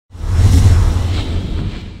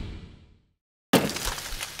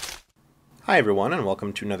Hi everyone, and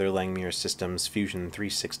welcome to another Langmuir Systems Fusion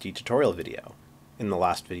 360 tutorial video. In the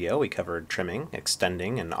last video we covered trimming,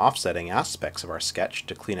 extending, and offsetting aspects of our sketch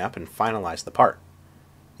to clean up and finalize the part.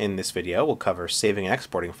 In this video we'll cover saving and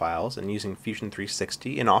exporting files and using Fusion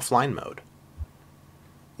 360 in offline mode.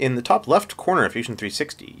 In the top left corner of Fusion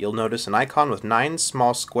 360 you'll notice an icon with 9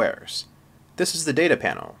 small squares. This is the data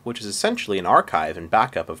panel, which is essentially an archive and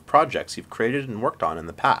backup of projects you've created and worked on in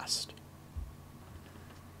the past.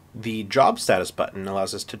 The Job Status button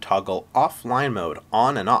allows us to toggle offline mode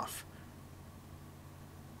on and off.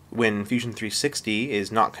 When Fusion 360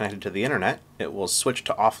 is not connected to the internet, it will switch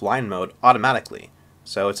to offline mode automatically,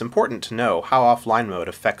 so it's important to know how offline mode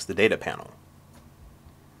affects the data panel.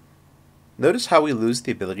 Notice how we lose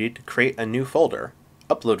the ability to create a new folder,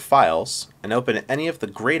 upload files, and open any of the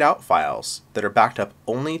grayed out files that are backed up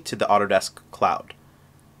only to the Autodesk cloud.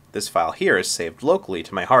 This file here is saved locally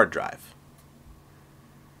to my hard drive.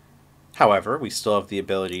 However, we still have the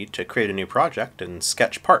ability to create a new project and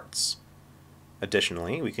sketch parts.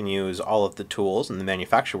 Additionally, we can use all of the tools in the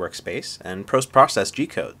manufacture workspace and post-process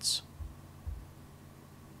G-codes.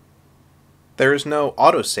 There is no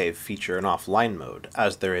autosave feature in offline mode,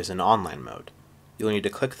 as there is in online mode. You'll need to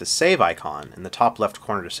click the Save icon in the top left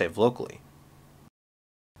corner to save locally.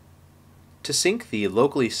 To sync the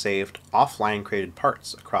locally saved offline created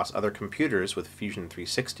parts across other computers with Fusion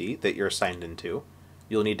 360 that you're signed into,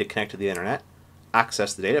 you'll need to connect to the internet,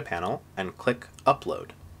 access the data panel, and click Upload.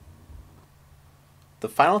 The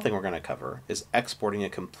final thing we're going to cover is exporting a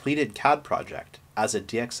completed CAD project as a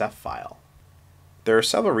DXF file. There are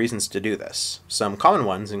several reasons to do this. Some common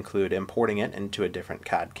ones include importing it into a different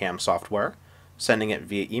CAD CAM software, sending it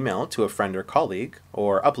via email to a friend or colleague,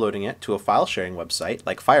 or uploading it to a file sharing website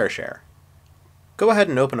like FileShare. Go ahead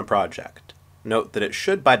and open a project. Note that it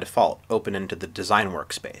should by default open into the Design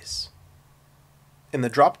workspace. In the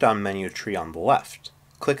drop-down menu tree on the left,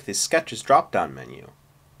 click the Sketches drop-down menu,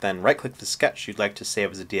 then right-click the sketch you'd like to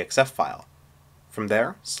save as a DXF file. From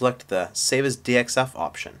there, select the Save as DXF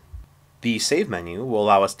option. The Save menu will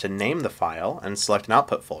allow us to name the file and select an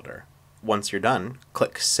output folder. Once you're done,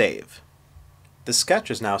 click Save. The sketch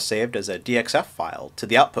is now saved as a DXF file to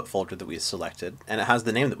the output folder that we selected, and it has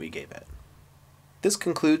the name that we gave it. This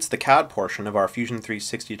concludes the CAD portion of our Fusion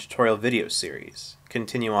 360 tutorial video series.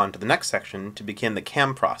 Continue on to the next section to begin the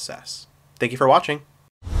CAM process. Thank you for watching.